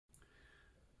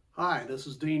Hi, this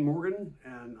is Dean Morgan,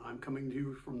 and I'm coming to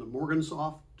you from the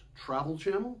Morgansoft Travel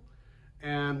Channel,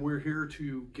 and we're here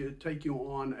to take you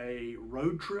on a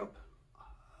road trip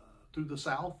through the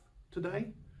South today.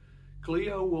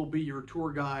 Cleo will be your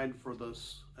tour guide for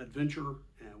this adventure,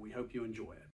 and we hope you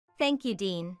enjoy it. Thank you,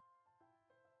 Dean.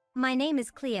 My name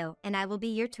is Cleo, and I will be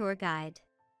your tour guide.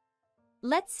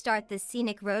 Let's start this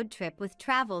scenic road trip with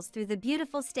travels through the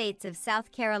beautiful states of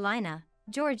South Carolina,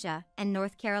 Georgia, and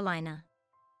North Carolina.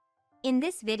 In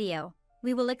this video,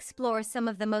 we will explore some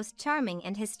of the most charming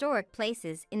and historic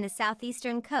places in the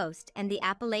southeastern coast and the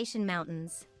Appalachian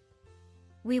Mountains.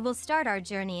 We will start our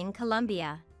journey in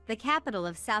Columbia, the capital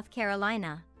of South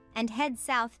Carolina, and head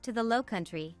south to the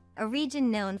Lowcountry, a region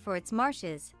known for its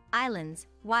marshes, islands,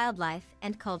 wildlife,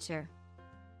 and culture.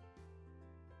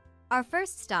 Our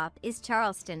first stop is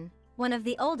Charleston, one of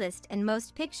the oldest and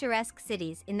most picturesque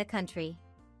cities in the country.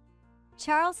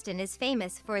 Charleston is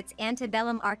famous for its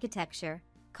antebellum architecture,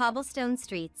 cobblestone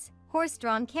streets,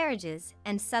 horse-drawn carriages,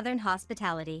 and Southern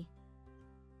hospitality.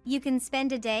 You can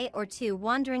spend a day or two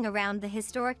wandering around the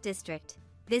historic district,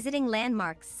 visiting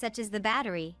landmarks such as the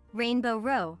Battery, Rainbow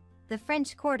Row, the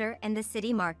French Quarter, and the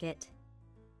City Market.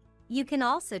 You can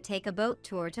also take a boat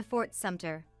tour to Fort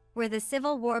Sumter, where the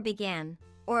Civil War began,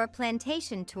 or a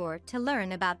plantation tour to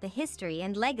learn about the history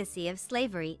and legacy of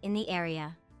slavery in the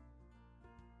area.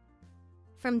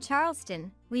 From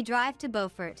Charleston, we drive to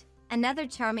Beaufort, another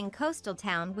charming coastal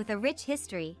town with a rich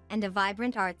history and a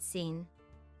vibrant arts scene.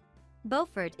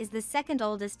 Beaufort is the second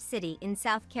oldest city in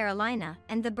South Carolina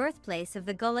and the birthplace of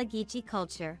the Gullah Geechee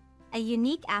culture, a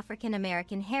unique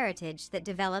African-American heritage that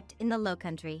developed in the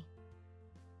Lowcountry.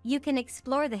 You can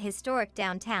explore the historic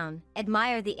downtown,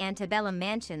 admire the antebellum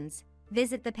mansions,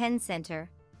 visit the Penn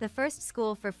Center, the first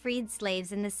school for freed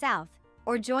slaves in the South,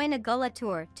 or join a Gullah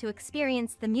tour to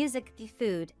experience the music,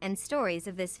 food, and stories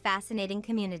of this fascinating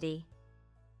community.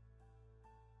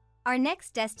 Our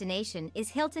next destination is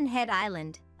Hilton Head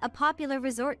Island, a popular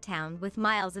resort town with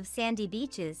miles of sandy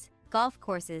beaches, golf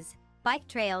courses, bike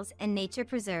trails, and nature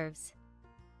preserves.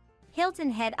 Hilton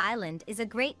Head Island is a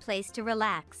great place to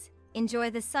relax,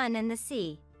 enjoy the sun and the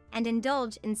sea, and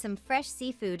indulge in some fresh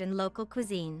seafood and local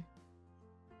cuisine.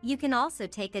 You can also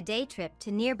take a day trip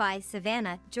to nearby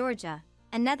Savannah, Georgia,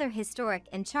 another historic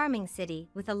and charming city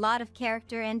with a lot of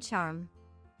character and charm.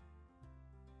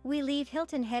 We leave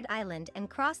Hilton Head Island and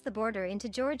cross the border into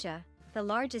Georgia, the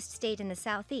largest state in the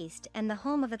southeast and the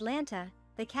home of Atlanta,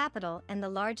 the capital and the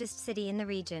largest city in the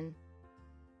region.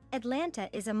 Atlanta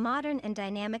is a modern and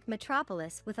dynamic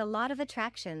metropolis with a lot of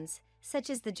attractions, such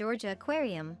as the Georgia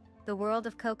Aquarium, the World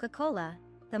of Coca-Cola,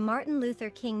 the Martin Luther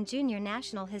King Jr.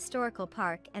 National Historical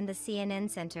Park, and the CNN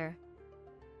Center.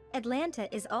 Atlanta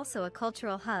is also a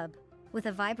cultural hub, with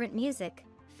a vibrant music,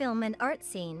 film and art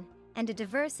scene, and a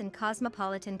diverse and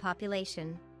cosmopolitan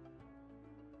population.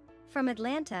 From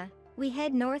Atlanta, we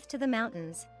head north to the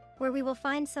mountains, where we will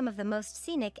find some of the most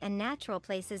scenic and natural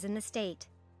places in the state.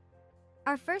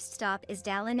 Our first stop is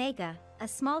Dahlonega, a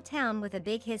small town with a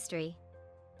big history.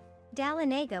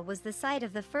 Dahlonega was the site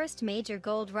of the first major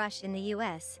gold rush in the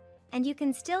U.S., and you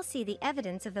can still see the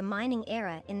evidence of the mining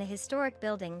era in the historic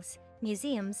buildings,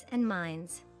 museums, and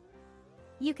mines.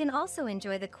 You can also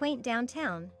enjoy the quaint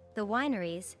downtown, the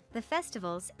wineries, the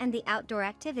festivals, and the outdoor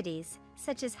activities,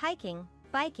 such as hiking,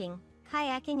 biking,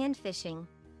 kayaking, and fishing.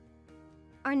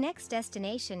 Our next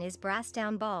destination is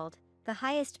Brasstown Bald, the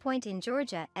highest point in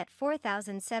Georgia at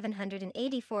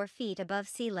 4,784 feet above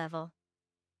sea level.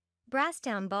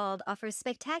 Brasstown Bald offers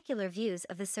spectacular views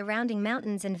of the surrounding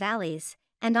mountains and valleys,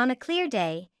 and on a clear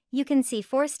day, you can see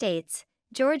 4 states: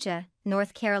 Georgia,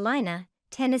 North Carolina,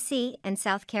 Tennessee, and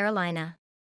South Carolina.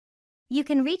 You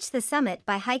can reach the summit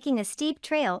by hiking a steep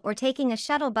trail or taking a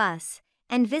shuttle bus,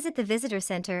 and visit the visitor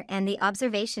center and the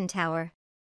observation tower.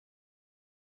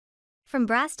 From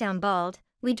Brasstown Bald,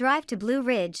 we drive to Blue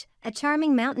Ridge, a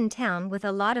charming mountain town with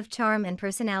a lot of charm and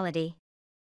personality.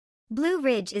 Blue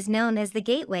Ridge is known as the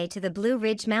gateway to the Blue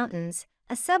Ridge Mountains,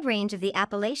 a sub-range of the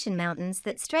Appalachian Mountains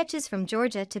that stretches from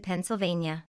Georgia to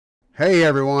Pennsylvania. Hey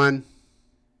everyone,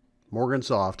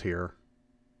 Morgansoft here,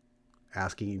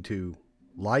 asking you to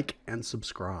like and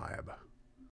subscribe.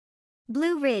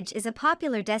 Blue Ridge is a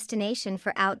popular destination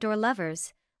for outdoor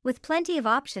lovers, with plenty of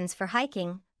options for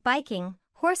hiking, biking,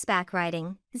 horseback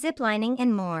riding, ziplining,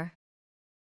 and more.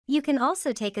 You can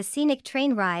also take a scenic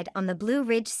train ride on the Blue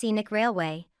Ridge Scenic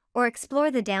Railway, or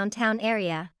explore the downtown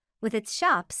area, with its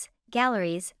shops,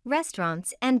 galleries,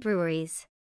 restaurants, and breweries.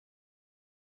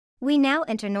 We now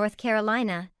enter North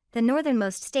Carolina, the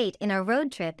northernmost state in our road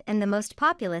trip and the most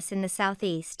populous in the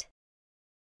southeast.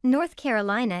 North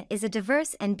Carolina is a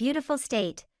diverse and beautiful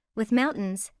state, with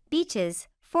mountains, beaches,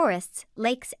 forests,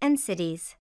 lakes, and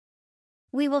cities.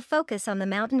 We will focus on the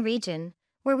mountain region,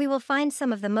 where we will find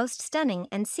some of the most stunning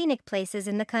and scenic places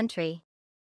in the country.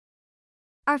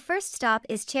 Our first stop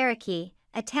is Cherokee,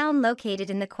 a town located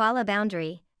in the Qualla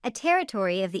Boundary, a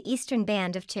territory of the Eastern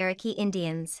Band of Cherokee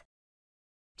Indians.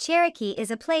 Cherokee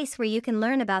is a place where you can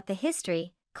learn about the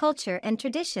history, culture, and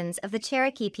traditions of the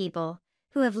Cherokee people,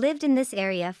 who have lived in this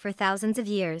area for thousands of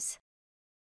years.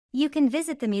 You can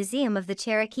visit the Museum of the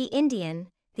Cherokee Indian,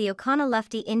 the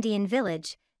Oconaluftee Indian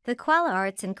Village, the Qualla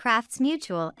Arts and Crafts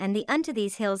Mutual, and the Unto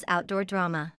These Hills Outdoor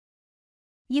Drama.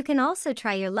 You can also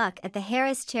try your luck at the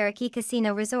Harris Cherokee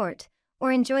Casino Resort,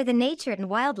 or enjoy the nature and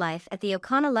wildlife at the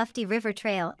Oconaluftee River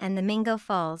Trail and the Mingo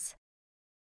Falls.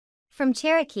 From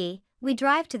Cherokee, we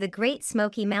drive to the Great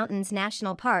Smoky Mountains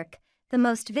National Park, the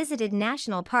most visited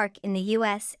national park in the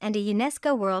U.S. and a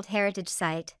UNESCO World Heritage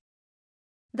Site.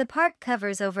 The park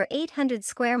covers over 800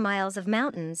 square miles of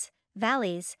mountains,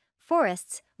 valleys,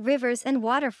 forests, rivers, and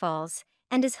waterfalls,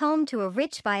 and is home to a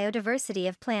rich biodiversity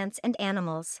of plants and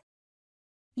animals.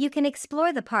 You can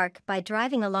explore the park by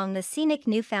driving along the scenic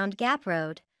Newfound Gap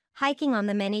Road, hiking on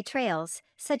the many trails,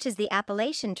 such as the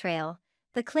Appalachian Trail,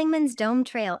 the Clingman's Dome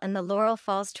Trail, and the Laurel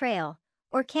Falls Trail,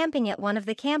 or camping at one of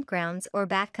the campgrounds or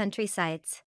backcountry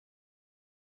sites.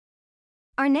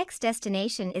 Our next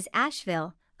destination is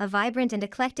Asheville, a vibrant and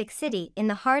eclectic city in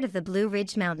the heart of the Blue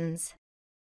Ridge Mountains.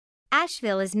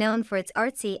 Asheville is known for its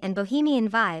artsy and bohemian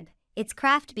vibe, its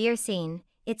craft beer scene,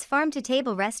 its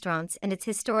farm-to-table restaurants, and its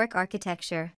historic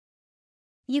architecture.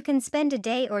 You can spend a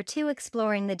day or two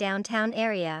exploring the downtown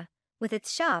area, with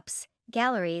its shops,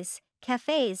 galleries,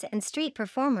 cafes, and street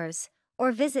performers,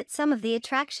 or visit some of the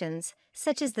attractions,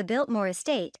 such as the Biltmore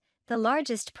Estate, the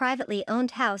largest privately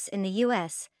owned house in the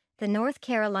U.S., the North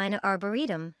Carolina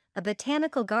Arboretum, a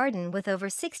botanical garden with over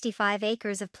 65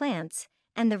 acres of plants,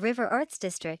 and the River Arts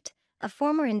District, a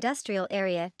former industrial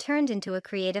area turned into a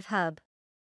creative hub.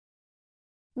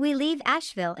 We leave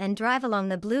Asheville and drive along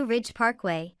the Blue Ridge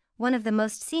Parkway, one of the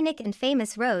most scenic and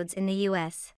famous roads in the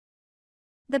U.S.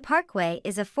 The Parkway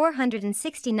is a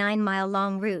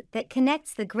 469-mile-long route that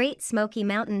connects the Great Smoky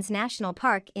Mountains National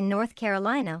Park in North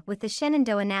Carolina with the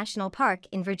Shenandoah National Park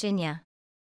in Virginia.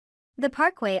 The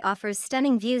Parkway offers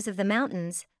stunning views of the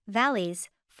mountains, valleys,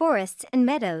 forests, and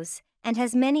meadows, and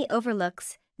has many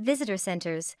overlooks, visitor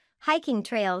centers, hiking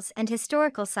trails, and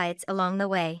historical sites along the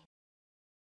way.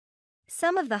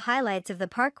 Some of the highlights of the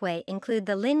Parkway include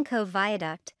the Lynn Cove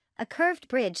Viaduct, a curved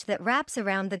bridge that wraps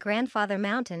around the Grandfather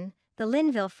Mountain, the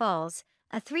Linville Falls,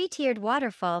 a three-tiered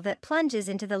waterfall that plunges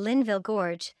into the Linville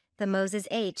Gorge, the Moses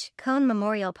H. Cone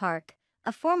Memorial Park,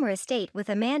 a former estate with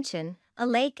a mansion, a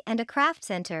lake, and a craft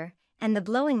center, and the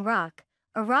Blowing Rock,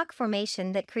 a rock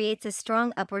formation that creates a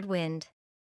strong upward wind.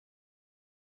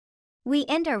 We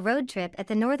end our road trip at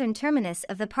the northern terminus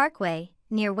of the Parkway,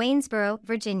 near Waynesboro,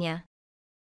 Virginia.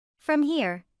 From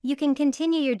here, you can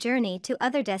continue your journey to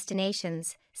other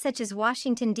destinations, such as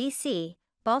Washington, D.C.,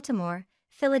 Baltimore,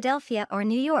 Philadelphia, or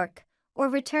New York, or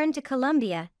return to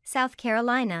Columbia, South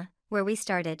Carolina, where we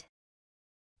started.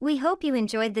 We hope you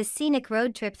enjoyed this scenic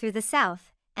road trip through the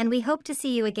South, and we hope to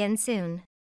see you again soon.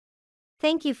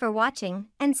 Thank you for watching,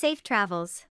 and safe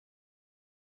travels.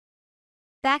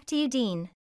 Back to you, Dean.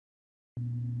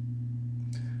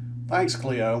 Thanks,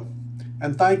 Cleo,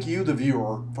 and thank you, the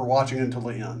viewer, for watching until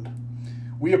the end.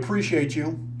 We appreciate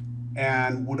you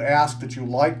and would ask that you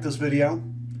like this video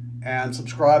and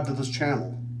subscribe to this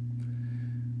channel.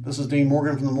 This is Dean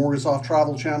Morgan from the Morgansoft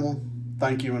Travel Channel.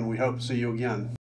 Thank you, and we hope to see you again.